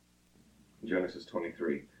Genesis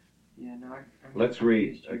 23. Yeah, no, Let's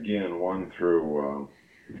read again 1 through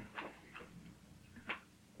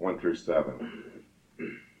 7.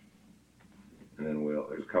 And then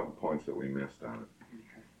there's a couple points that we missed on it.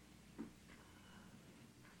 Okay.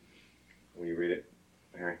 Will you read it,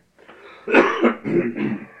 Harry?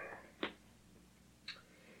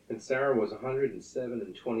 And Sarah was 107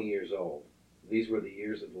 and 20 years old. These were the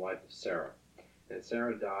years of the life of Sarah. And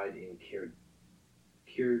Sarah died in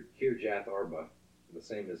Kirjath Arba, the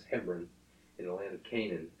same as Hebron, in the land of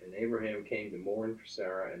Canaan. And Abraham came to mourn for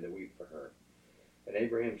Sarah and to weep for her. And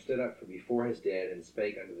Abraham stood up from before his dead and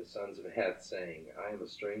spake unto the sons of Heth, saying, I am a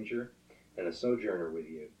stranger and a sojourner with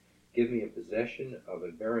you. Give me a possession of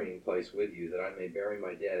a burying place with you, that I may bury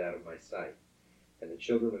my dead out of my sight. And the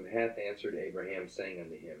children of Heth answered Abraham, saying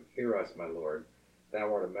unto him, Hear us, my lord.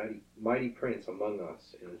 Thou art a mighty prince among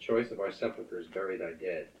us. In the choice of our sepulchres bury thy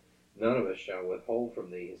dead. None of us shall withhold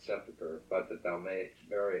from thee his sepulchre, but that thou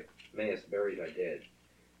mayest bury thy dead.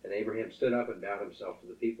 And Abraham stood up and bowed himself to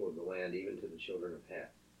the people of the land, even to the children of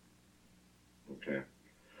Heth. Okay.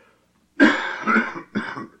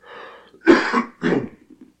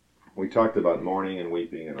 We talked about mourning and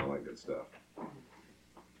weeping and all that good stuff.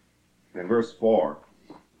 In verse 4,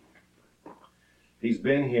 he's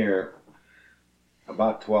been here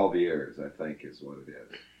about 12 years, I think is what it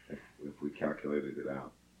is, if we calculated it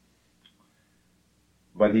out.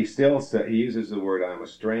 But he uses the word, I'm a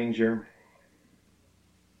stranger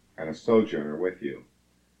and a sojourner with you.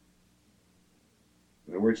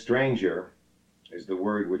 The word stranger is the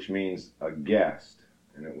word which means a guest,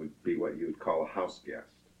 and it would be what you would call a house guest.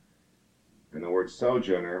 And the word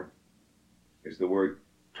sojourner is the word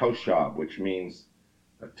toshab, which means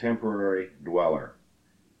a temporary dweller.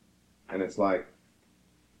 And it's like,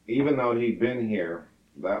 even though he'd been here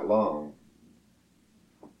that long,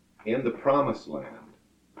 in the promised land,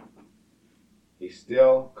 he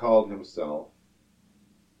still called himself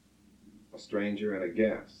a stranger and a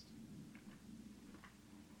guest.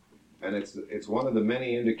 And it's one of the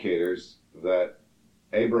many indicators that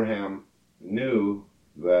Abraham knew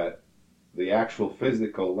that the actual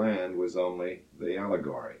physical land was only the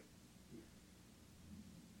allegory.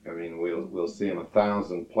 I mean, we'll see in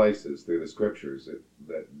 1,000 places through the scriptures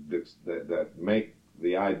that make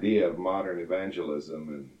the idea of modern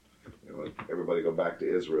evangelism and everybody go back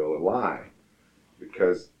to Israel a lie,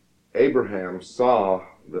 because Abraham saw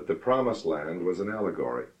that the promised land was an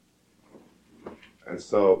allegory, and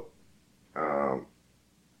so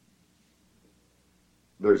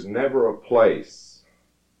there's never a place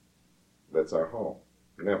that's our home,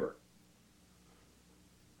 never.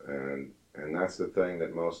 And that's the thing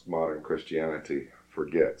that most modern Christianity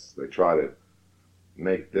forgets. They try to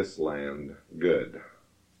make this land good.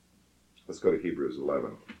 Let's go to Hebrews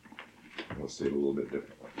 11. We'll see it a little bit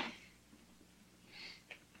differently.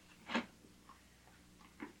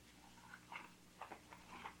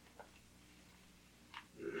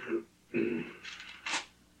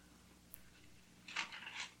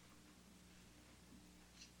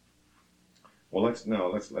 Well, let's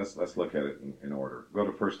look at it in order. Go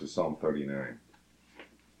to first to Psalm 39.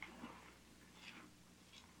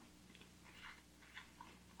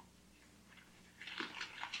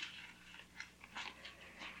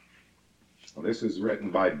 Well, this is written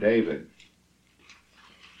by David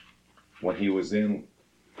when he was in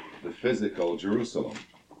the physical Jerusalem.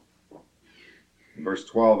 Verse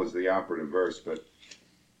 12 is the operative verse, but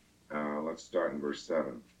let's start in verse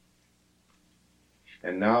 7.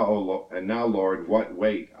 And now, Lord, what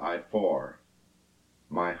wait I for?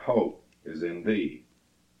 My hope is in thee.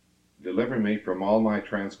 Deliver me from all my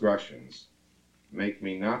transgressions. Make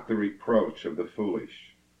me not the reproach of the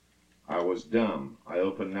foolish. I was dumb, I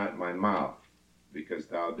opened not my mouth, because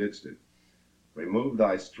thou didst it. Remove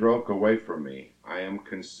thy stroke away from me. I am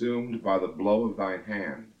consumed by the blow of thine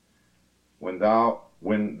hand. When thou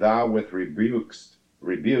with rebukes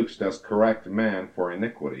dost correct man for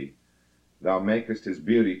iniquity, thou makest his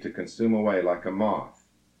beauty to consume away like a moth.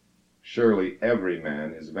 Surely every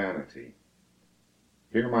man is vanity.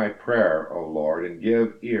 Hear my prayer, O Lord, and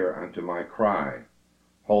give ear unto my cry.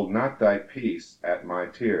 Hold not thy peace at my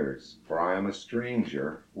tears, for I am a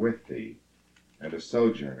stranger with thee, and a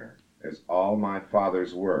sojourner, as all my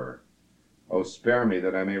fathers were. O spare me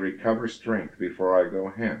that I may recover strength before I go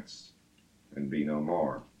hence, and be no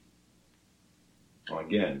more.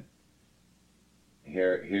 Again,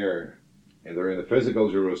 here, and they're in the physical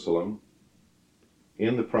Jerusalem,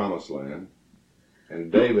 in the promised land,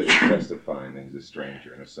 and David is testifying that he's a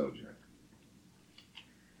stranger and a sojourner.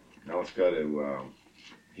 Now let's go to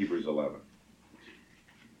Hebrews 11.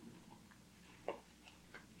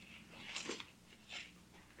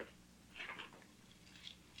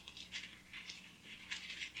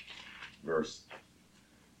 verse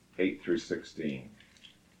 8 through 16.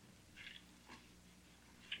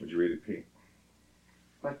 Would you read it, Pete?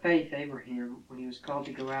 By faith Abraham, when he was called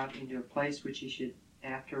to go out into a place which he should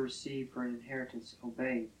after receive for an inheritance,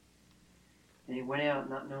 obeyed. And he went out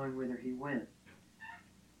not knowing whither he went.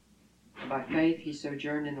 And by faith he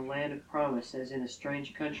sojourned in the land of promise, as in a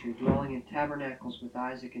strange country, dwelling in tabernacles with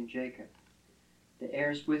Isaac and Jacob, the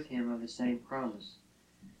heirs with him of the same promise.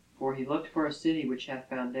 For he looked for a city which hath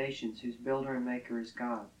foundations, whose builder and maker is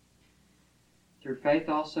God. Through faith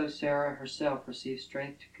also Sarah herself received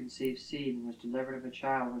strength to conceive seed, and was delivered of a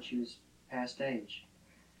child when she was past age,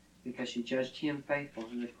 because she judged him faithful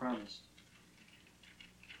who had promised.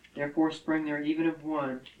 Therefore sprang there even of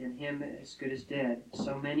one, and him as good as dead,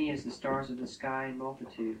 so many as the stars of the sky in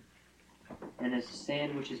multitude, and as the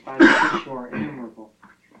sand which is by the seashore innumerable.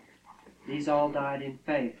 These all died in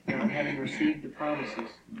faith, not having received the promises,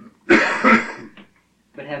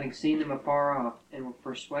 but having seen them afar off, and were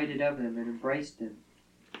persuaded of them, and embraced them,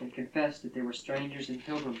 and confessed that they were strangers and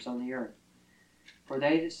pilgrims on the earth. For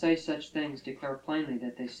they that say such things declare plainly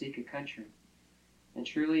that they seek a country. And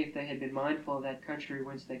truly, if they had been mindful of that country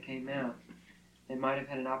whence they came out, they might have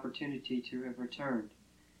had an opportunity to have returned.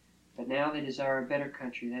 But now they desire a better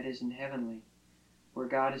country, that is, in heavenly,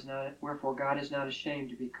 wherefore God is not ashamed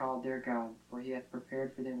to be called their God, for he hath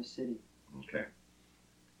prepared for them a city. Okay.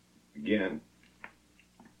 Again,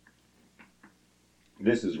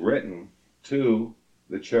 this is written to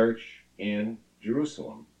the church in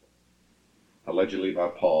Jerusalem, allegedly by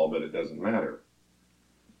Paul, but it doesn't matter.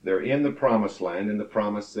 They're in the promised land, in the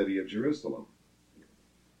promised city of Jerusalem.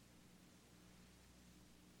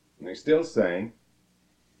 And they're still saying,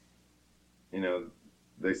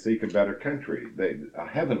 they seek a better country, a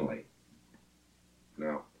heavenly.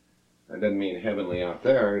 Now, that doesn't mean heavenly out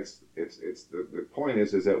there. It's the point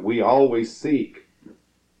is that we always seek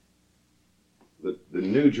the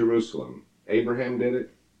new Jerusalem. Abraham did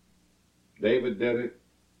it. David did it.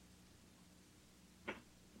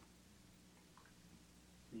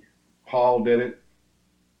 Paul did it.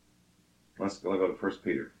 Let's go to 1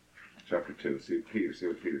 Peter chapter 2. See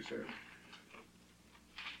what Peter says.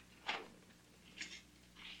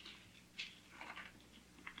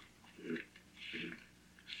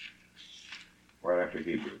 Right after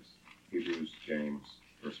Hebrews. Hebrews, James,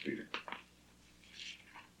 1 Peter.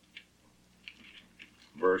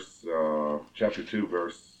 Chapter 2,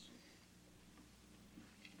 verse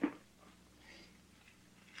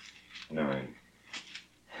 9.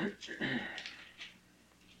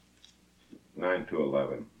 9 to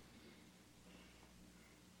 11.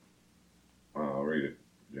 I'll read it,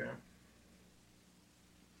 Jan.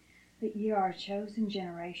 But ye are a chosen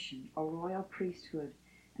generation, a royal priesthood,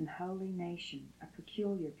 an holy nation, a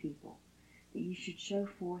peculiar people, that ye should show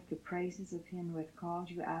forth the praises of him who hath called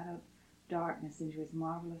you out of darkness into his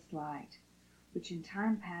marvelous light, which in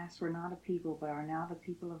time past were not a people, but are now the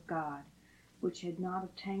people of God, which had not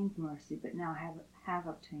obtained mercy, but now have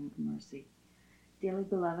obtained mercy. Dearly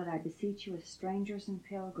beloved, I beseech you as strangers and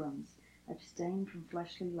pilgrims, abstain from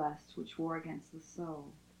fleshly lusts which war against the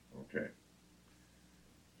soul. Okay.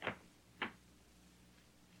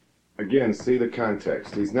 Again, see the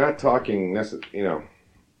context. He's not talking the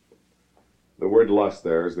word lust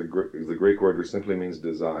there is the Greek word which simply means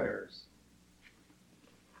desires.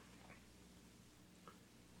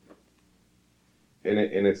 And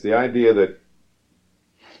it's the idea that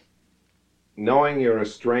knowing you're a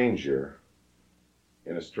stranger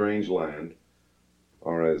in a strange land,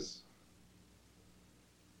 or as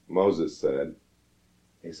Moses said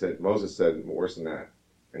worse than that.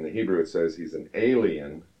 In the Hebrew it says he's an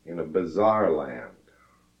alien in a bizarre land.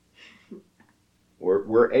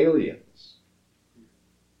 We're aliens.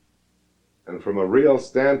 And from a real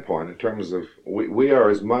standpoint, in terms of, we are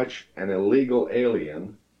as much an illegal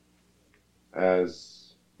alien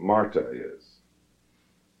as Marta is.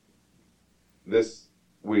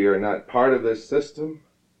 We are not part of this system,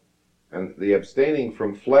 and the abstaining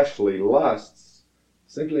from fleshly lusts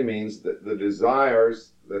simply means that the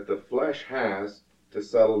desires that the flesh has to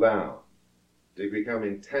settle down, to become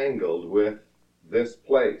entangled with this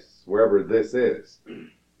place, wherever this is,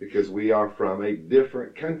 because we are from a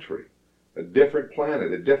different country, a different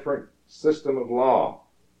planet, a different system of law.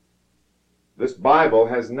 This Bible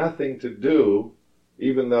has nothing to do,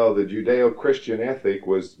 even though the Judeo-Christian ethic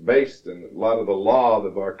was based, and a lot of the law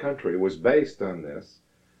of our country was based on this,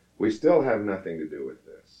 we still have nothing to do with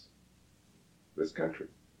this country.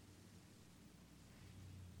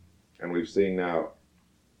 And we've seen now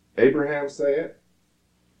Abraham say it,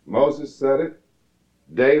 Moses said it,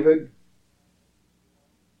 David,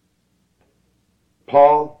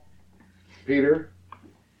 Paul, Peter,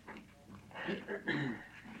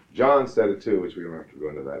 John said it too, which we don't have to go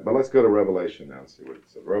into that. But let's go to Revelation now and see what it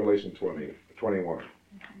says. Revelation 21.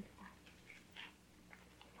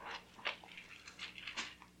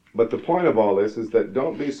 But the point of all this is that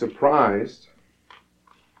don't be surprised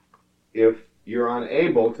if you're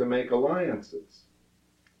unable to make alliances.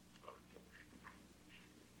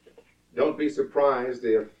 Don't be surprised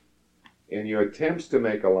if in your attempts to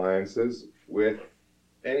make alliances with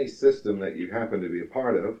any system that you happen to be a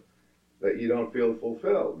part of, that you don't feel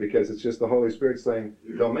fulfilled, because it's just the Holy Spirit saying,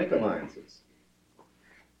 don't make alliances.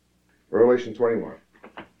 Revelation 21,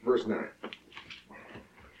 verse 9.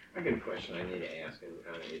 I got a question I need to ask, and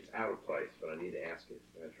it's out of place, but I need to ask it.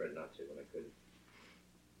 I tried not to, but I couldn't.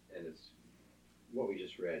 And it's what we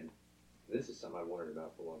just read. This is something I wondered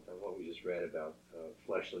about for a long time. What we just read about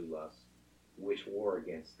fleshly lust, which war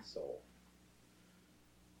against the soul.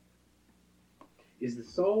 Is the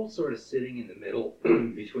soul sort of sitting in the middle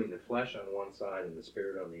between the flesh on one side and the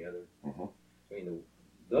spirit on the other? Uh-huh. I mean,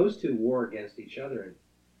 those two war against each other, and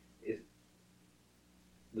is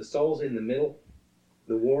the soul's in the middle?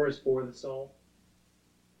 The war is for the soul?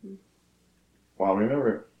 Well,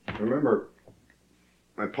 remember,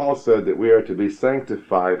 when Paul said that we are to be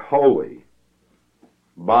sanctified holy,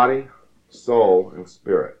 body, soul, and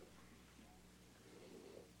spirit.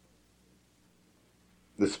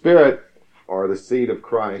 The spirit, or the seed of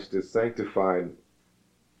Christ, is sanctified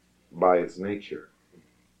by its nature.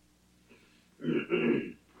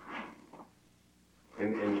 In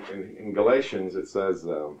Galatians it says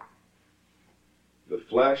the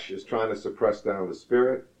flesh is trying to suppress down the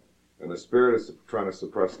spirit, and the spirit is trying to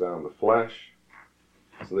suppress down the flesh,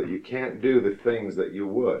 so that you can't do the things that you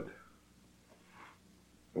would.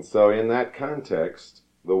 And so in that context,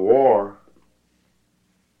 the war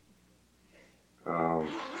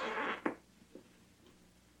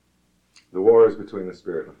is between the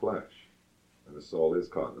spirit and the flesh, and the soul is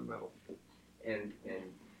caught in the middle. And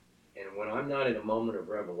when I'm not in a moment of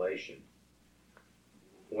revelation,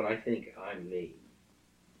 when I think I'm me,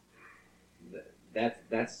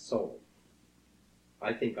 that's soul.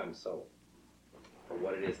 I think I'm soul. Or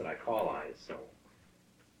what it is that I call I is soul.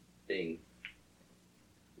 Being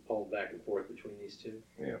pulled back and forth between these two.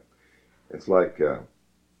 Yeah. It's like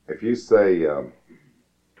if you say,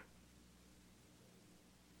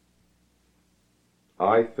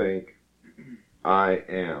 I think I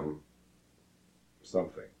am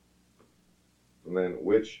something. And then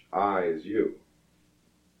which I is you?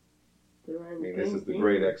 I mean, this is the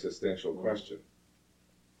great existential question.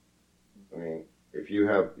 I mean, if you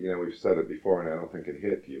have, we've said it before and I don't think it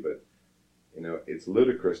hit you, but, it's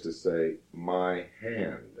ludicrous to say, my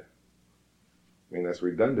hand. I mean, that's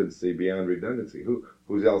redundancy beyond redundancy.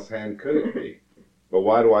 Whose else hand could it be? But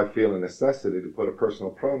why do I feel a necessity to put a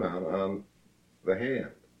personal pronoun on the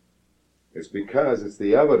hand? It's because it's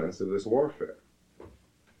the evidence of this warfare.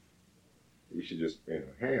 You should just,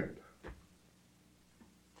 hand.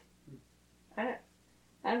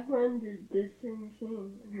 I've wondered the same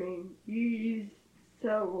thing. I mean, you use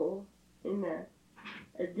soul in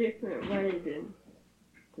a different way than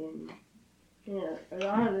a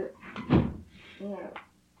lot of,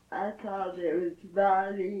 I thought it was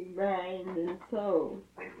body, mind, and soul.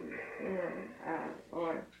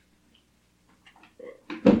 Or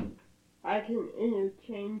I can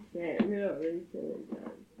interchange that really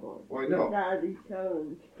sometimes. Well, I know. Body, soul,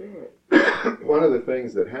 and spirit. One of the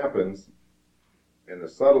things that happens in the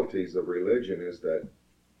subtleties of religion is that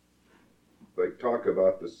they talk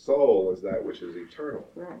about the soul as that which is eternal.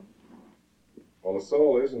 Right. Well, the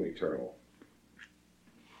soul isn't eternal.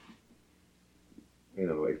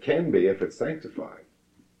 It can be if it's sanctified,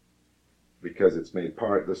 because it's made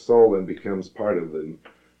part, the soul then becomes part of the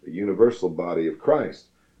universal body of Christ.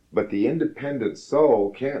 But the independent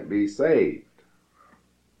soul can't be saved.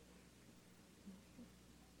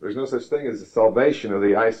 There's no such thing as the salvation of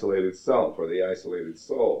the isolated self or the isolated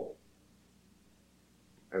soul.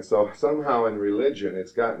 And so somehow in religion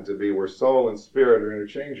it's gotten to be where soul and spirit are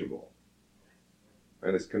interchangeable.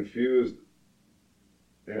 And it's confused.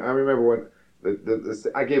 And I remember when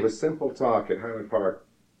I gave a simple talk at Highland Park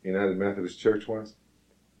United Methodist Church once.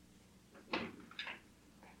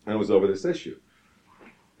 And it was over this issue.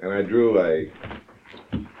 And I drew a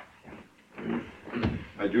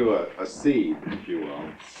seed, if you will.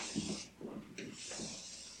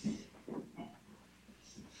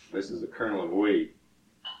 This is a kernel of wheat.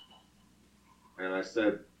 And I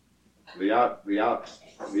said, the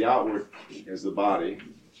outward is the body.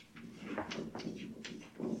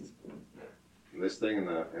 And this thing in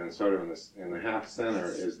the half center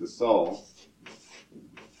is the soul.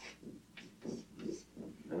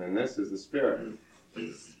 And then this is the spirit.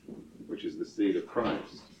 which is the seed of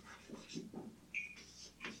Christ.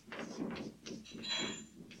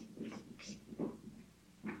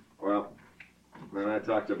 Well, then I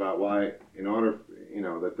talked about why, in order,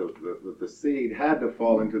 that the seed had to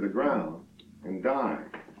fall into the ground and die.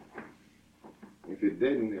 If it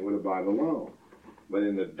didn't, it would have died alone. But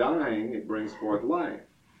in the dying, it brings forth life.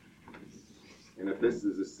 And if this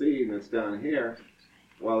is a seed and it's down here,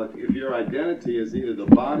 well, if your identity is either the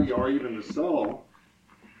body or even the soul,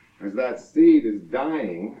 as that seed is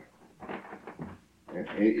dying,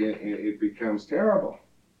 it becomes terrible.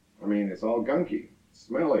 I mean, it's all gunky,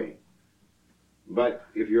 smelly. But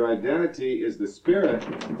if your identity is the Spirit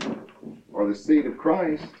or the seed of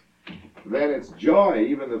Christ, then it's joy,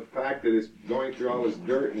 even the fact that it's going through all this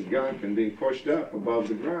dirt and gunk and being pushed up above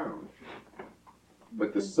the ground.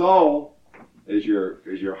 But the soul is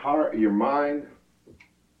your heart, your mind,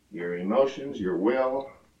 your emotions, your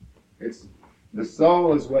will. The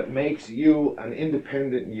soul is what makes you an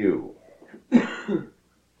independent you.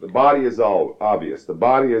 The body is all obvious. The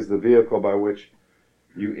body is the vehicle by which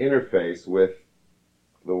you interface with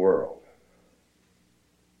the world.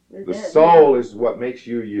 The soul is what makes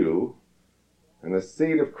you you, and the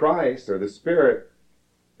seed of Christ, or the Spirit,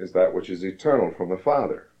 is that which is eternal from the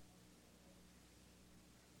Father.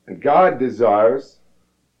 And God desires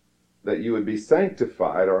that you would be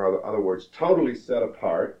sanctified, or in other words, totally set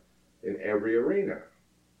apart in every arena.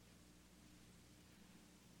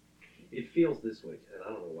 It feels this way, and I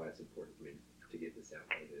don't know why it's important for me to get this out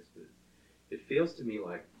like this, but it feels to me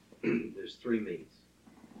like there's three me's.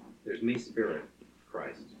 There's me spirit,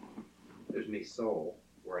 Christ. There's me soul,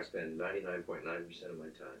 where I spend 99.9% of my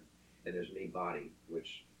time. And there's me body,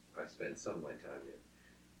 which I spend some of my time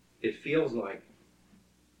in. It feels like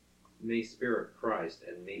me spirit, Christ,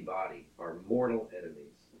 and me body are mortal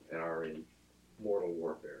enemies and are in mortal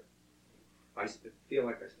warfare. I feel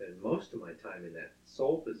like I spend most of my time in that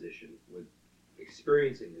soul position with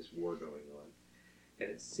experiencing this war going on.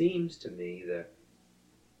 And it seems to me that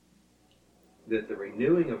the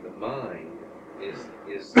renewing of the mind is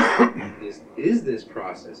this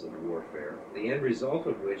process of warfare, the end result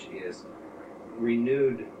of which is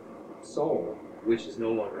renewed soul, which is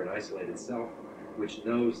no longer an isolated self, which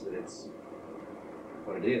knows that it's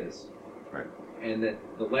what it is. Right. And that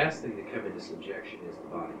the last thing to come into subjection is the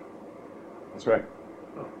body. That's right.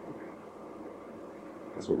 Oh,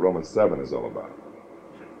 That's what Romans 7 is all about.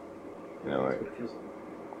 that's what it feels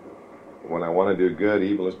like. When I want to do good,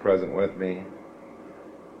 evil is present with me.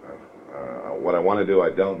 What I want to do,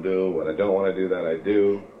 I don't do. What I don't want to do, that I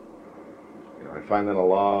do. I find that a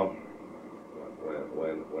law.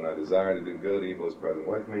 When I desire to do good, evil is present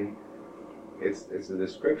with me. It's a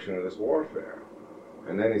description of this warfare.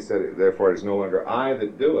 And then he said, therefore it is no longer I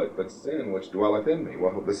that do it, but sin which dwelleth in me.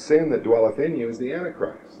 Well, the sin that dwelleth in you is the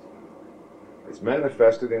Antichrist. It's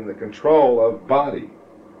manifested in the control of body.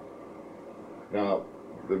 Now,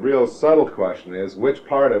 the real subtle question is, which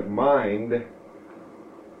part of mind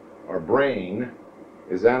or brain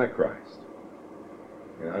is Antichrist?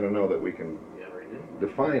 I don't know that we can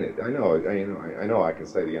define it. I know I can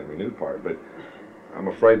say the unrenewed part, but I'm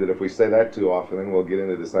afraid that if we say that too often, then we'll get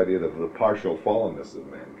into this idea of the partial fallenness of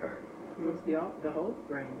mankind. It's the whole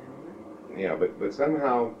brain, isn't it? Yeah, but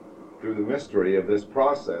somehow, through the mystery of this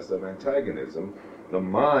process of antagonism, the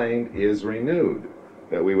mind is renewed,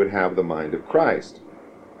 that we would have the mind of Christ.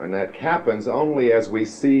 And that happens only as we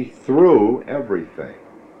see through everything.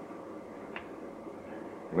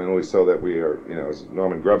 And so that we are, as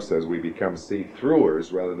Norman Grubb says, we become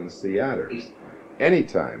see-throughers rather than see-atters.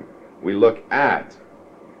 Anytime we look at,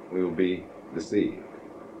 we will be deceived.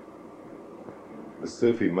 The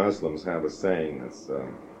Sufi Muslims have a saying that's,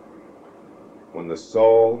 when the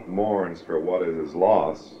soul mourns for what it has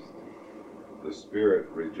lost, the spirit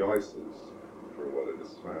rejoices for what it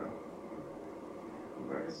has found.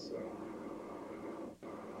 That's,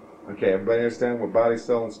 okay, everybody understand what body,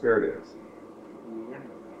 soul, and spirit is?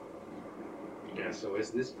 Yeah, so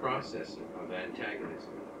as this process of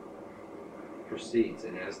antagonism proceeds,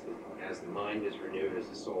 and as the mind is renewed, as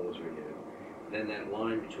the soul is renewed, then that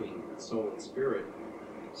line between soul and spirit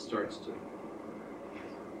starts to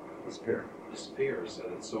disappear, so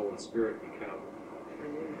that soul and spirit become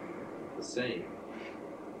the same.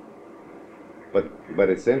 But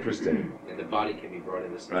it's interesting. And the body can be brought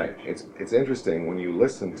into subjection. Right. It's interesting when you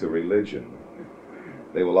listen to religion,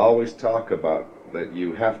 they will always talk about that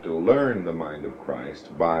you have to learn the mind of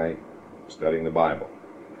Christ by studying the Bible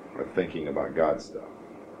or thinking about God stuff.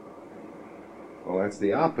 Well, that's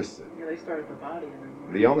the opposite. Yeah, they start at the body and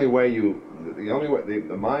then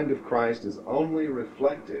the mind of Christ is only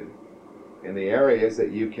reflected in the areas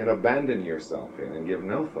that you can abandon yourself in and give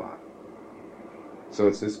no thought. So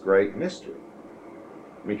it's this great mystery.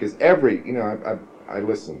 Because I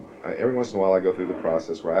listen. Every once in a while I go through the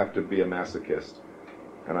process where I have to be a masochist.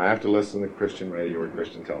 And I have to listen to Christian radio or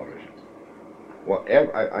Christian television. Well,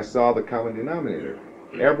 I saw the common denominator.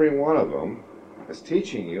 Every one of them is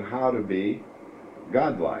teaching you how to be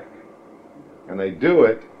godlike. And they do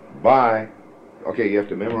it by, okay, you have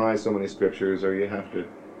to memorize so many scriptures, or you have to,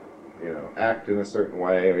 act in a certain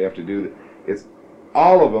way, or you have to do,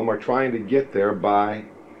 all of them are trying to get there by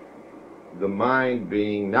the mind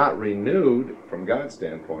being not renewed from God's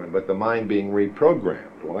standpoint, but the mind being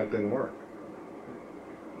reprogrammed. Well, that didn't work.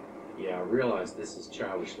 Yeah, I realize this is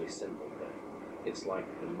childishly simple, but it's like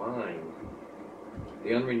the mind,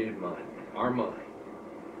 the unrenewed mind, our mind,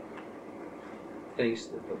 thinks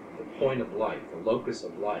that the point of life, the locus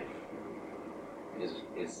of life,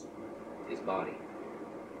 is body.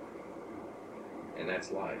 And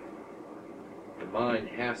that's life. The mind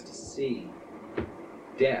has to see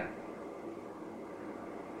death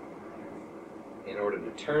in order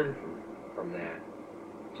to turn from that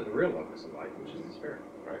to the real locus of life, which is the spirit.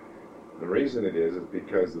 Right. The reason it is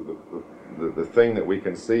because of the thing that we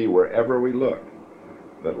can see wherever we look,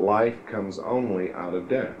 that life comes only out of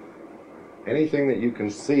death. Anything that you can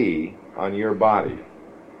see on your body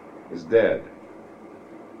is dead.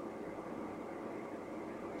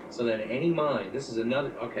 So that any mind, this is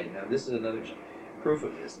another proof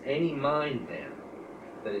of this. Any mind then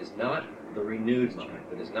that is not the renewed mind,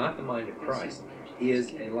 that is not the mind of Christ,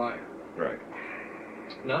 is a liar. Right.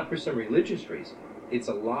 Not for some religious reason. It's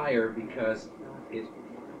a liar because it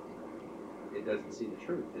doesn't see the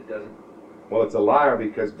truth. It doesn't. Well, it's a liar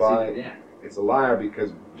because it's a liar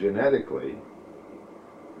because genetically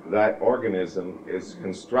that organism is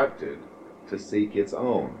constructed to seek its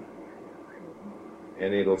own.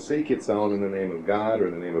 And it'll seek its own in the name of God or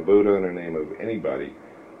in the name of Buddha or in the name of anybody.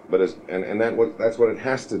 But that's what it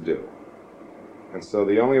has to do. And so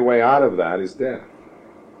the only way out of that is death.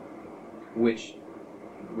 Which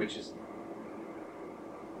is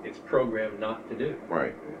it's programmed not to do.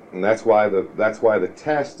 Right. And that's why the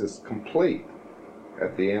test is complete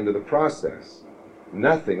at the end of the process.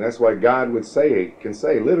 Nothing. That's why God can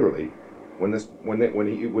say literally, when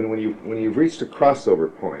you've reached a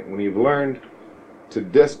crossover point, when you've learned to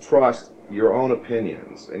distrust your own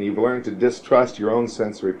opinions, and you've learned to distrust your own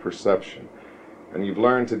sensory perception, and you've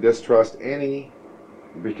learned to distrust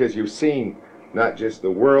because you've seen not just the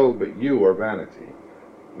world, but you are vanity.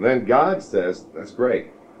 And then God says, that's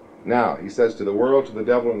great. Now, he says to the world, to the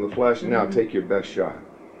devil, and the flesh, now take your best shot.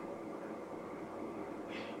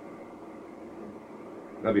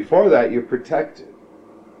 Now, before that, you're protected.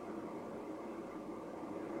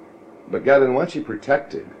 But God didn't want you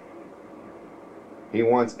protected. He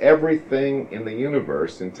wants everything in the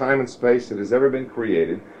universe, in time and space that has ever been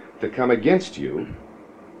created, to come against you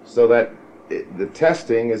so that the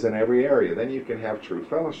testing is in every area. Then you can have true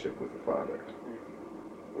fellowship with the Father,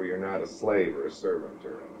 where you're not a slave or a servant,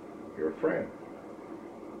 or you're a friend.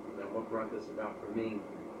 Now, what brought this about for me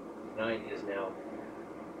tonight is now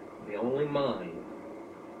the only mind,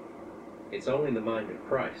 it's only the mind of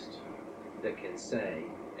Christ that can say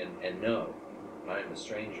and know, I am a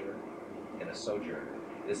stranger and a sojourner.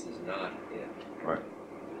 This is not it. Right.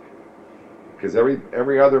 Because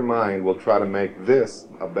every other mind will try to make this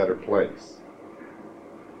a better place.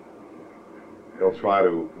 They'll try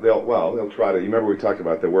to, you remember we talked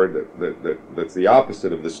about the word that's the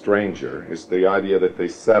opposite of the stranger, is the idea that they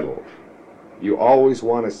settle. You always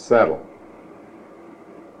want to settle.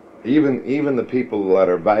 Even the people that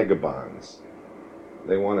are vagabonds,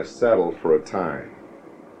 they want to settle for a time.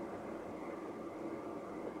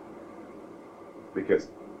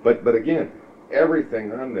 But again,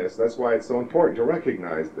 everything on this, that's why it's so important to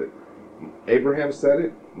recognize that Abraham said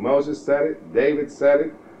it, Moses said it, David said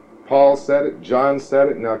it, Paul said it, John said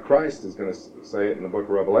it, now Christ is going to say it in the book of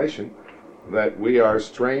Revelation, that we are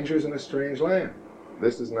strangers in a strange land.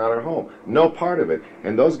 This is not our home. No part of it.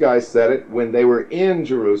 And those guys said it when they were in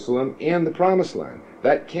Jerusalem, in the promised land.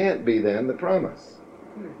 That can't be then the promise.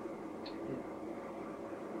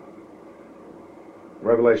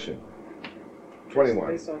 Revelation 21.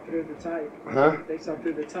 They saw through the type. Huh? They saw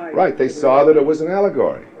through the type. Right, they saw that it was an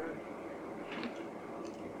allegory.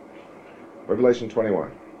 Revelation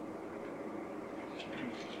 21.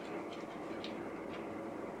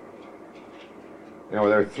 Now,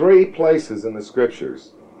 there are 3 places in the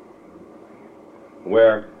Scriptures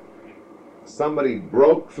where somebody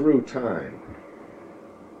broke through time.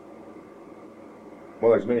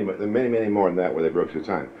 Well, there's many more than that where they broke through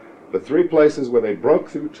time. The 3 places where they broke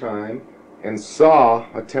through time and saw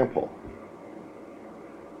a temple.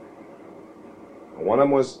 One of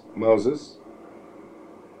them was Moses.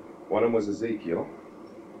 One of them was Ezekiel,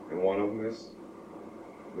 and one of them is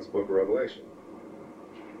this book of Revelation.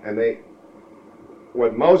 And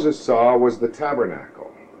what Moses saw was the tabernacle.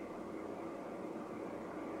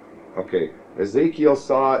 Okay, Ezekiel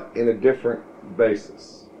saw it in a different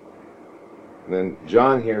basis. And then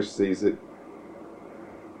John here sees it.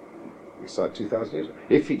 He saw it 2,000 years ago.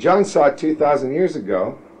 If John saw it 2,000 years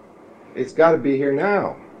ago, it's got to be here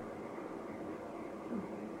now.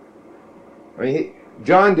 I mean,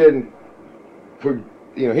 John didn't,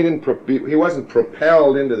 he wasn't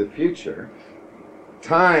propelled into the future.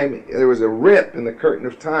 Time, there was a rip in the curtain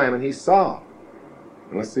of time, and he saw.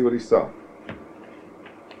 And let's see what he saw.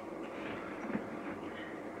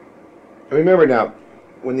 And remember now,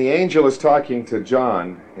 when the angel is talking to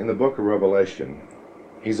John in the book of Revelation,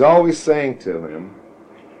 he's always saying to him,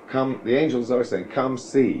 the angel is always saying, come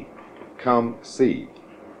see, come see.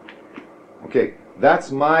 Okay, that's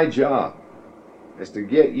my job, is to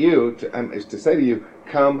get you, is to say to you,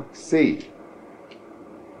 come see.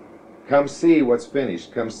 Come see what's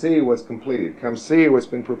finished. Come see what's completed. Come see what's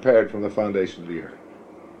been prepared from the foundation of the earth.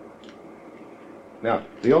 Now,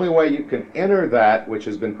 the only way you can enter that which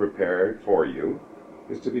has been prepared for you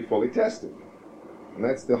is to be fully tested. And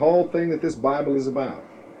that's the whole thing that this Bible is about.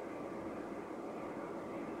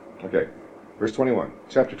 Okay, verse 21,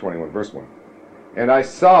 chapter 21, verse 1. And I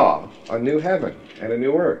saw a new heaven and a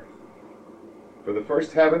new earth. For the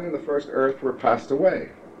first heaven and the first earth were passed away,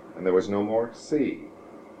 and there was no more sea.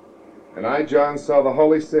 And I, John, saw the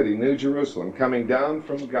holy city, New Jerusalem, coming down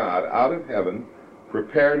from God out of heaven,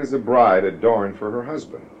 prepared as a bride adorned for her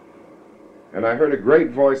husband. And I heard a great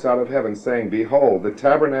voice out of heaven saying, Behold, the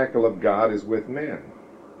tabernacle of God is with men.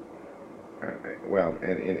 Well,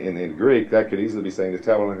 and in Greek, that could easily be saying the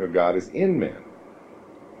tabernacle of God is in men.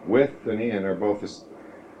 With and in are both.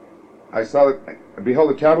 I saw that, behold,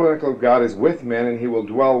 the tabernacle of God is with men, and he will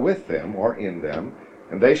dwell with them, or in them,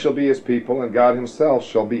 and they shall be his people, and God himself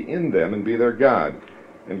shall be in them, and be their God.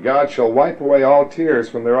 And God shall wipe away all tears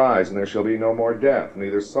from their eyes, and there shall be no more death,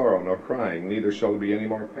 neither sorrow nor crying, neither shall there be any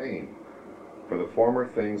more pain. For the former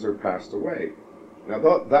things are passed away.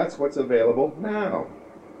 Now that's what's available now.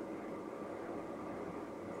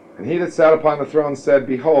 And he that sat upon the throne said,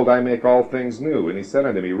 Behold, I make all things new. And he said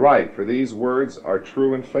unto me, Write, for these words are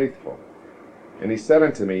true and faithful. And he said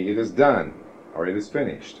unto me, It is done, or it is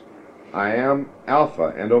finished. I am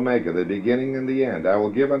Alpha and Omega, the beginning and the end. I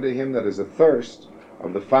will give unto him that is athirst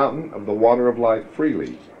of the fountain of the water of life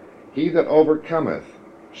freely. He that overcometh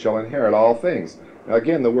shall inherit all things. Now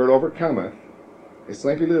again, the word overcometh is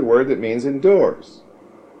simply the word that means endures,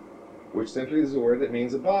 which simply is the word that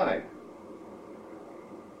means abide.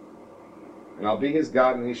 And I'll be his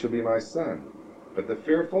God, and he shall be my son. But the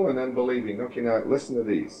fearful and unbelieving, okay, now listen to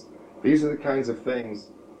these. These are the kinds of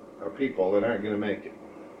things, or people that aren't going to make it.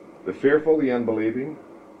 The fearful, the unbelieving,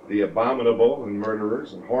 the abominable, and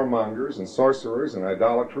murderers, and whoremongers, and sorcerers, and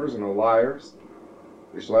idolaters, and liars,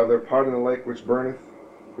 they shall have their part in the lake which burneth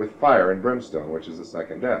with fire and brimstone, which is the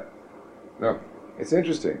second death. Now, it's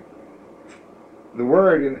interesting. The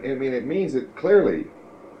word, it means it clearly.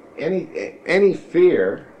 Any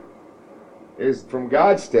fear is, from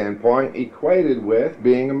God's standpoint, equated with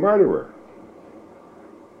being a murderer.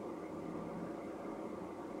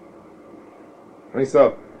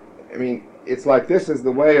 It's like this is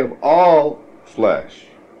the way of all flesh.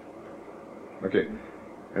 Okay,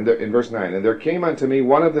 and in verse 9, And there came unto me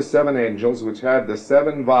one of the seven angels, which had the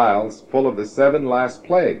 7 vials full of the 7 last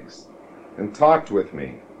plagues, and talked with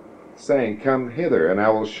me, saying, Come hither, and I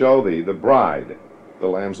will show thee the bride, the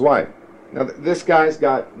Lamb's wife. Now, this guy's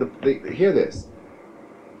got, hear this.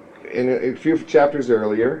 In a few chapters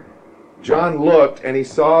earlier, John looked and he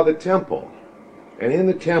saw the temple. And in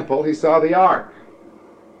the temple, he saw the ark.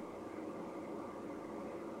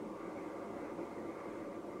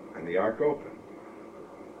 And the ark opened.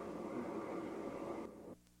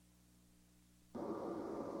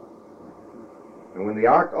 And when the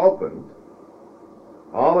ark opened,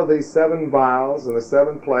 all of these 7 vials and the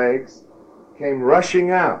 7 plagues came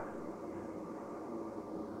rushing out.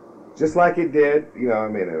 Just like it did,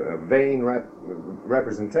 a vain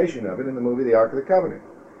representation of it in the movie The Ark of the Covenant.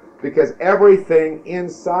 Because everything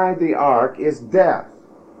inside the ark is death.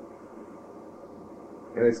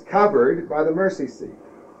 And it's covered by the mercy seat.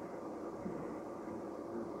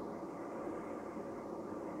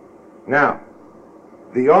 Now,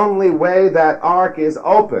 the only way that ark is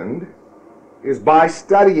opened is by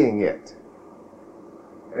studying it.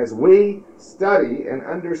 As we study and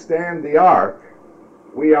understand the ark,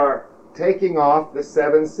 we are taking off the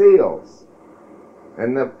 7 seals.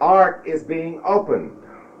 And the ark is being opened.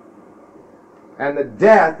 And the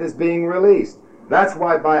death is being released. That's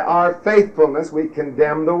why by our faithfulness we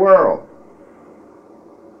condemn the world.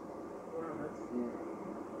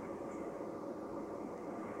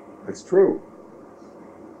 It's true.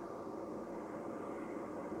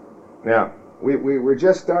 Now, we're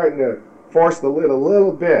just starting to force the lid a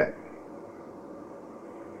little bit.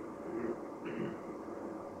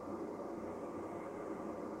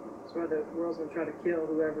 That's why the world's going to try to kill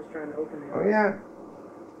whoever's trying to open it. Oh, yeah.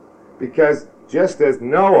 Because just as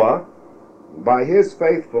Noah, by his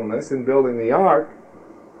faithfulness in building the ark,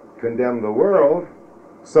 condemned the world,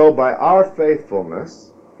 so by our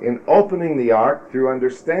faithfulness in opening the ark through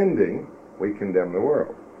understanding, we condemn the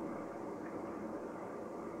world.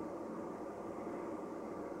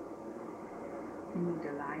 And you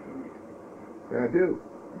delight in it. Yeah, I do.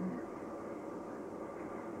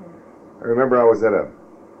 I remember I was at a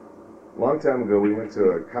long time ago, we went to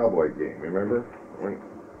a Cowboy game, remember?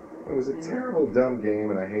 It was a terrible, dumb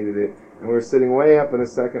game, and I hated it. And we were sitting way up in the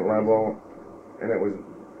second level, and it was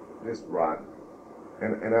just rotten.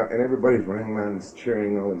 And everybody's running around and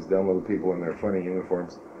cheering all these dumb little people in their funny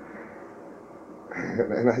uniforms.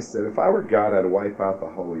 And I said, if I were God, I'd wipe out the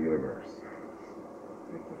whole universe.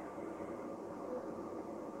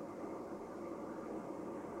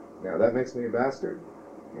 Now, that makes me a bastard?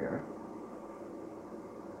 Yeah.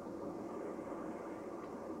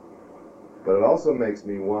 But it also makes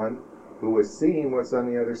me one who is seeing what's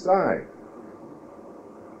on the other side.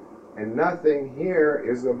 And nothing here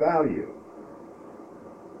is of value.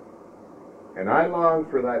 And I long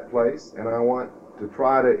for that place, and I want to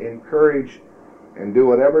try to encourage and do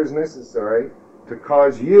whatever is necessary to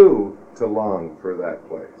cause you to long for that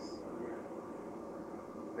place.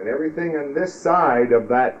 And everything on this side of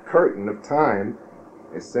that curtain of time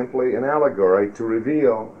is simply an allegory to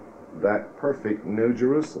reveal that perfect New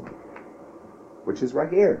Jerusalem, which is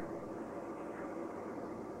right here.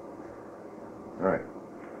 All right.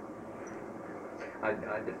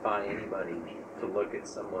 I defy anybody to look at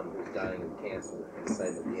someone who's dying of cancer and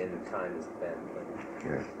say that the end of time is a bad thing.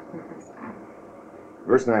 Yeah.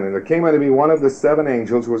 Verse 9, and there came unto me one of the seven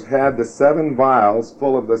angels which had the 7 vials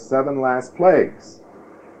full of the 7 last plagues,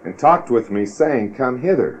 and talked with me, saying, Come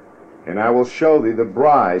hither, and I will show thee the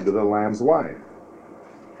bride of the Lamb's wife.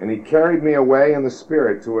 And he carried me away in the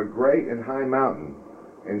Spirit to a great and high mountain,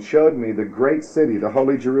 and showed me the great city, the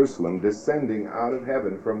holy Jerusalem, descending out of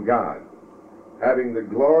heaven from God, having the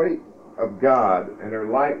glory of God, and her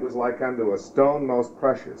light was like unto a stone most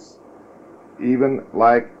precious, even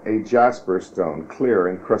like a jasper stone, clear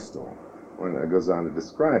and crystal, when it goes on to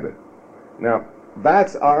describe it. Now,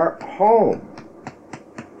 that's our home.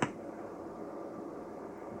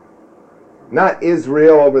 Not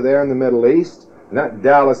Israel over there in the Middle East, not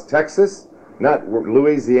Dallas, Texas, not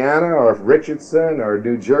Louisiana or Richardson or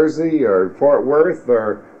New Jersey or Fort Worth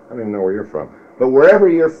or, I don't even know where you're from. But wherever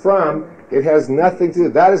you're from, it has nothing to do.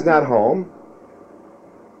 That is not home.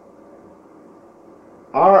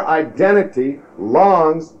 Our identity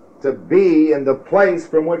longs to be in the place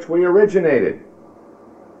from which we originated.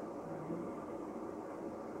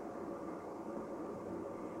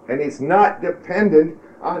 And it's not dependent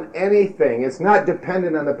on anything. It's not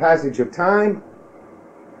dependent on the passage of time.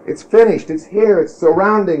 It's finished. It's here. It's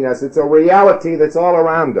surrounding us. It's a reality that's all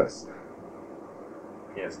around us.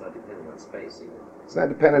 Yeah, it's not dependent on space either. It's not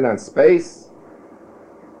dependent on space.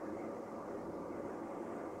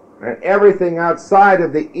 And everything outside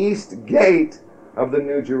of the east gate of the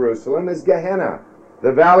New Jerusalem is Gehenna,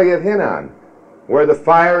 the valley of Hinnom, where the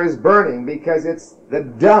fire is burning because it's the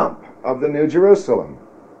dump of the New Jerusalem.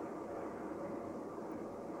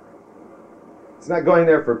 It's not going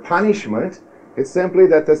there for punishment. It's simply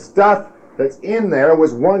that the stuff that's in there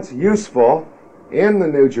was once useful in the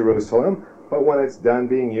New Jerusalem, but when it's done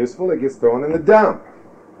being useful, it gets thrown in the dump.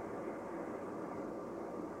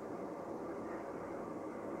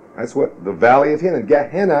 That's what the Valley of Hinnom,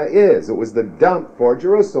 Gehenna, is. It was the dump for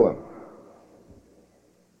Jerusalem.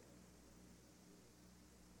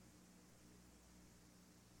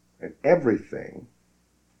 And everything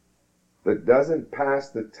that doesn't pass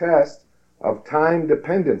the test of time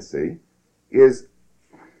dependency is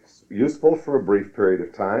useful for a brief period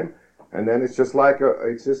of time, and then it's just like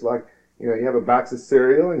you have a box of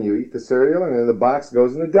cereal and you eat the cereal and then the box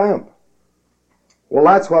goes in the dump. Well,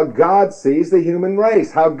 that's how God sees the human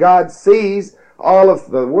race, how God sees all of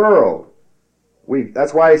the world.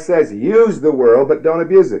 That's why he says, use the world, but don't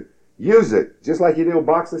abuse it. Use it, just like you do a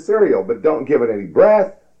box of cereal, but don't give it any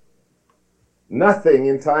breath. Nothing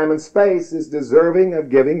in time and space is deserving of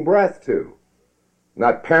giving breath to.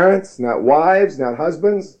 Not parents, not wives, not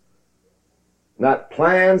husbands, not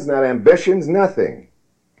plans, not ambitions, nothing.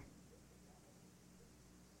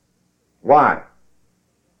 Why?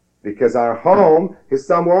 because our home is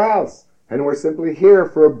somewhere else, and we're simply here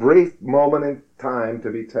for a brief moment in time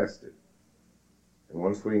to be tested. And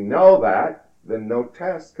once we know that, then no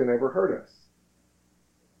test can ever hurt us,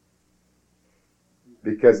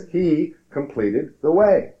 because He completed the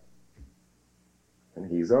way, and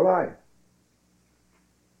He's our life.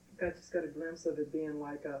 I just got a glimpse of it being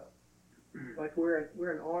like we're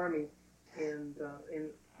an army, and in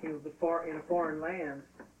a foreign land,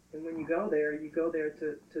 and when you go there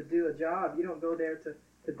to do a job. You don't go there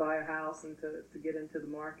to buy a house and to get into the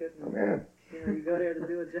market. And, Amen. you go there to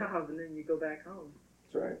do a job, and then you go back home.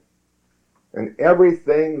 That's right. And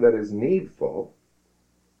everything that is needful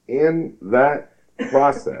in that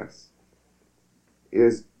process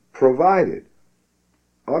is provided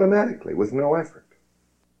automatically with no effort.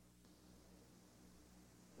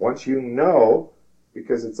 Once you know,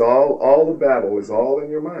 because it's all the battle is all in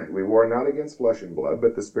your mind. We war not against flesh and blood,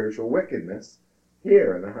 but the spiritual wickedness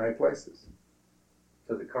here in the high places.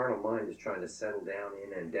 So the carnal mind is trying to settle down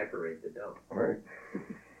in and decorate the dome. All right.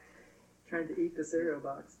 Trying to eat the cereal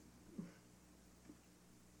box.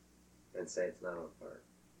 And say it's not on fire.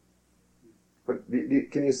 But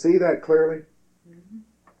can you see that clearly?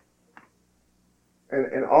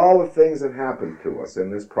 And all the things that happen to us in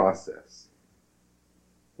this process,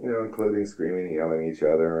 including screaming and yelling at each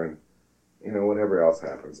other and, whatever else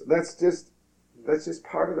happens. That's just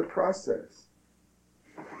part of the process.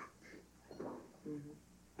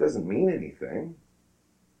 Doesn't mean anything.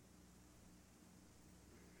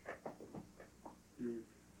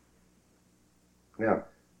 Now,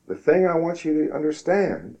 the thing I want you to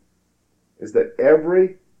understand is that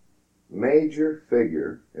every major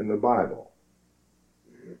figure in the Bible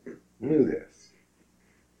knew this.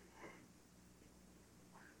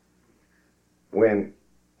 When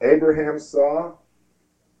Abraham saw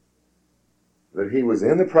that he was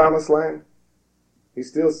in the promised land, he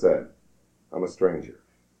still said, I'm a stranger.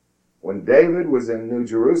 When David was in New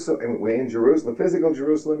Jerusalem, the physical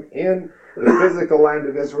Jerusalem, in the physical land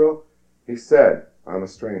of Israel, he said, I'm a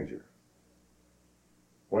stranger.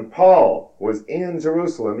 When Paul was in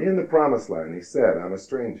Jerusalem, in the promised land, he said, I'm a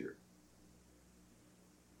stranger.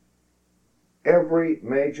 Every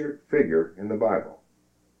major figure in the Bible.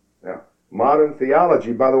 Now, modern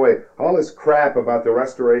theology, by the way, all this crap about the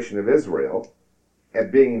restoration of Israel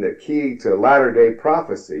and being the key to latter-day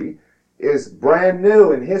prophecy is brand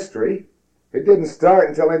new in history. It didn't start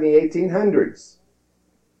until in the 1800s.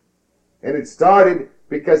 And it started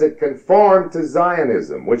because it conformed to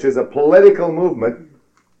Zionism, which is a political movement,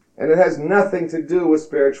 and it has nothing to do with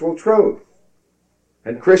spiritual truth.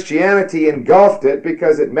 And Christianity engulfed it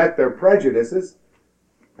because it met their prejudices.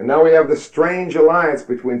 And now we have the strange alliance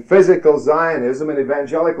between physical Zionism and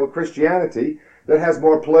evangelical Christianity that has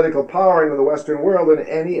more political power in the Western world than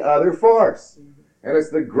any other force. And it's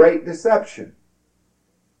the great deception.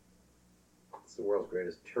 It's the world's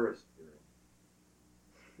greatest tourist bureau.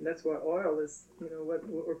 And that's why oil is, what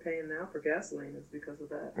we're paying now for gasoline is because of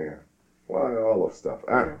that. Yeah. Well, all of stuff.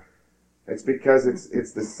 It's because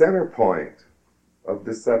it's the center point of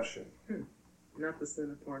deception. Not the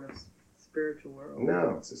center point of spiritual world.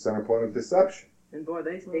 No, it's the center point of deception. And boy,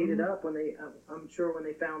 they ate it up when I'm sure when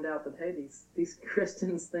they found out that, hey, these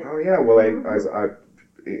Christians think. Oh yeah, well,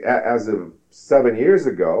 as of 7 years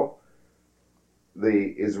ago,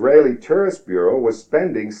 the Israeli Tourist Bureau was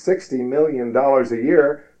spending $60 million a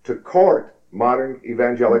year to court modern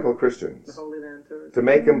evangelical Christians, The Holy Land Tourist. to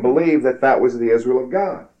make them believe that was the Israel of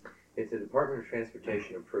God. If the Department of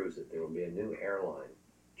Transportation approves it, there will be a new airline,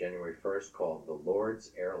 January 1st, called the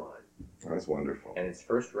Lord's Airline. That's wonderful. And its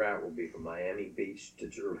first route will be from Miami Beach to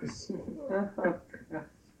Jerusalem.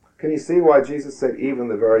 Can you see why Jesus said even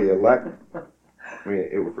the very elect? I mean,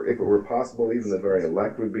 if it were possible, even the very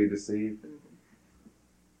elect would be deceived.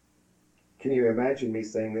 Can you imagine me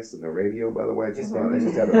saying this in the radio, by the way? I just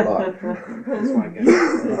had a thought. That's why I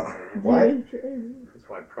got What? That's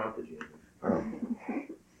why I prompted you. Oh.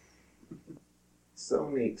 So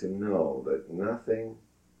neat to know that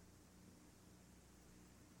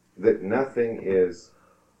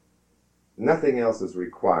nothing else is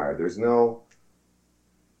required. There's no,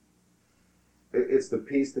 it's the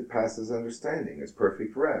peace that passes understanding. It's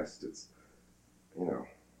perfect rest. It's,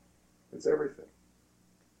 it's everything.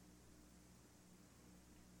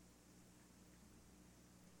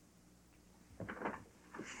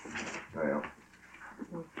 Well,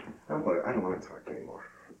 I don't want to talk anymore.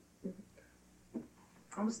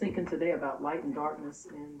 I was thinking today about light and darkness,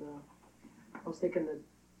 and I was thinking that,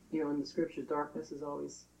 in the scriptures, darkness is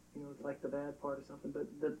always, like the bad part or something. But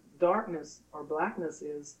the darkness or blackness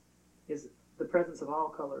is the presence of all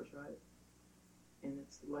colors, right? And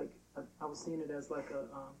it's like I was seeing it as like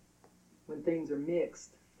when things are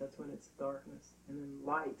mixed, that's when it's darkness. And then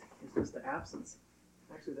light is just the absence,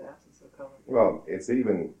 actually the absence of color. Well, it's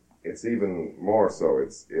even more so.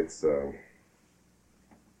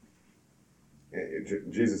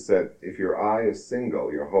 Jesus said, if your eye is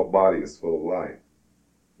single, your whole body is full of light.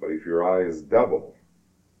 But if your eye is double,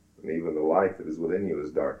 and even the light that is within you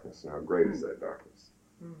is darkness. And how great is that darkness?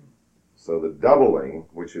 Mm. So the doubling,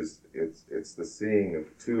 which is it's the seeing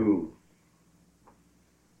of two.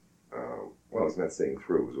 Well, it's not seeing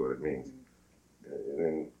through, is what it means. And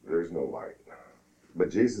then there's no light. But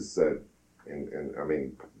Jesus said, and I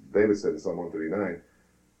mean, David said in Psalm 139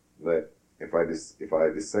 that if I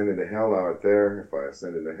descend into hell, thou art there. If I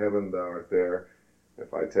ascend into heaven, thou art there.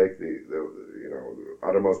 If I take the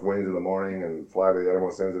uttermost wings of the morning and fly to the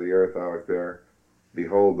uttermost ends of the earth, thou art there.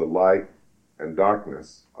 Behold, the light and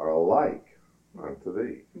darkness are alike unto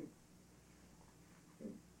thee.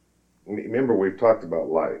 Remember, we've talked about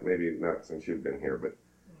light. Maybe not since you've been here, but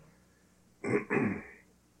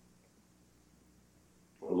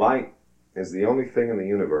light is the only thing in the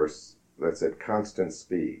universe that's at constant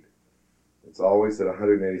speed. It's always at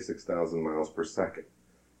 186,000 miles per second.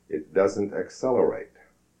 It doesn't accelerate.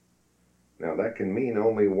 Now, that can mean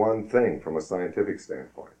only one thing from a scientific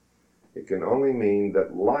standpoint. It can only mean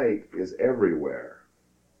that light is everywhere.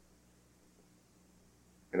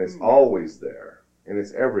 And it's always there. And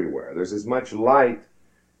it's everywhere. There's as much light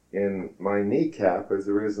in my kneecap as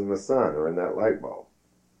there is in the sun or in that light bulb.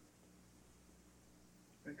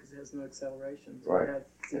 Because it has no acceleration. So Right.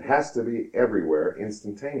 It has to be everywhere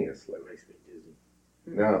instantaneously. That makes me dizzy.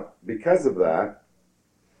 Now, because of that,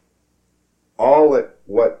 all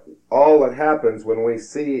that happens when we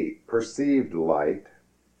see perceived light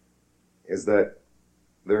is that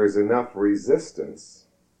there is enough resistance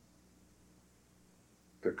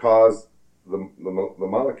to cause the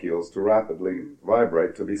molecules to rapidly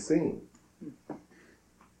vibrate to be seen.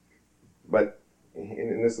 But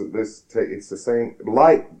in this it's the same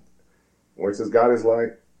light where it says God is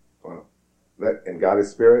light, and God is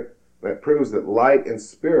spirit. That proves that light and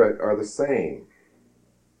spirit are the same.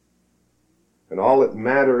 And all that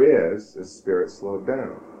matter is spirit slowed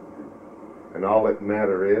down. And all that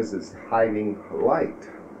matter is hiding light.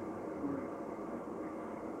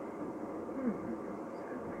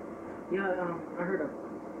 Yeah, I heard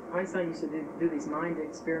Einstein used to do these mind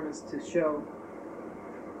experiments to show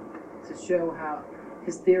how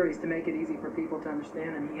his theories to make it easy for people to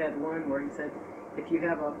understand. And he had one where he said, if you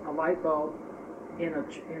have a light bulb in a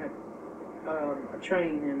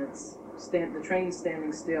train and the train's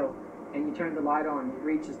standing still, and you turn the light on, it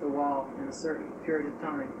reaches the wall in a certain period of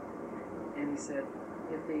time. And he said,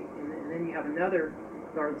 and then you have another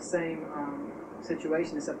or the same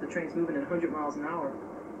situation, except the train's moving at 100 miles an hour.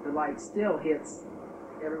 The light still hits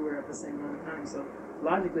everywhere at the same amount of time. So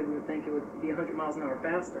logically, we would think it would be 100 miles an hour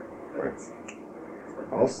faster. But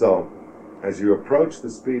right. Also, as you approach the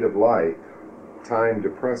speed of light, time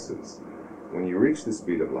depresses. When you reach the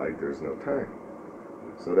speed of light, there's no time.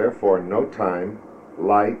 So therefore, no time,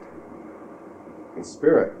 light, and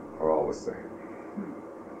spirit are all the same.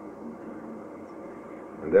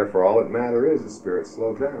 And therefore, all that matter is the spirit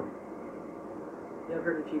slowed down. Yeah, I've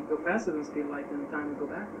heard if you go faster than the speed of light, then the time will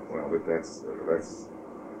go backwards. Well, but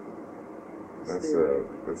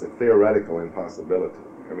that's a theoretical impossibility.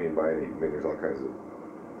 I mean, there's all kinds of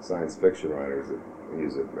science fiction writers that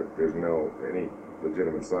use it, but there's any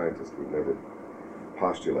legitimate scientist would never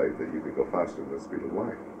postulate that you could go faster than the speed of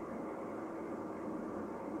light.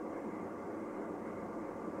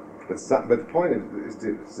 But the point is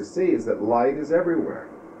to see is that light is everywhere.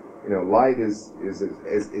 Light is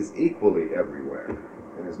equally everywhere,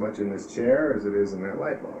 and as much in this chair as it is in that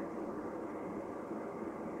light bulb.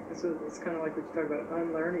 So it's kind of like what you talk about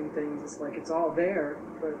unlearning things. It's like it's all there,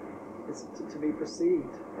 but it's to be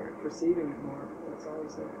perceived. Right. Perceiving it more. That's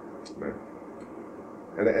always there. Right.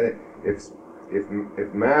 And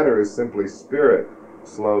if matter is simply spirit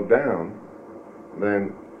slowed down,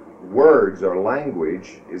 then words or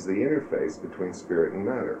language is the interface between spirit and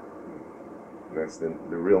matter. And that's the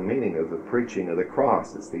real meaning of the preaching of the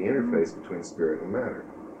cross. It's the interface between spirit and matter.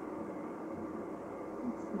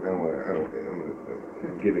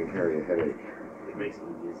 I'm giving Harry a headache. It makes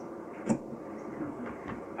me dizzy.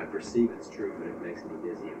 I perceive it's true, but it makes me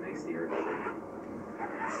dizzy. It makes the earth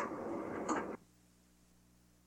shake.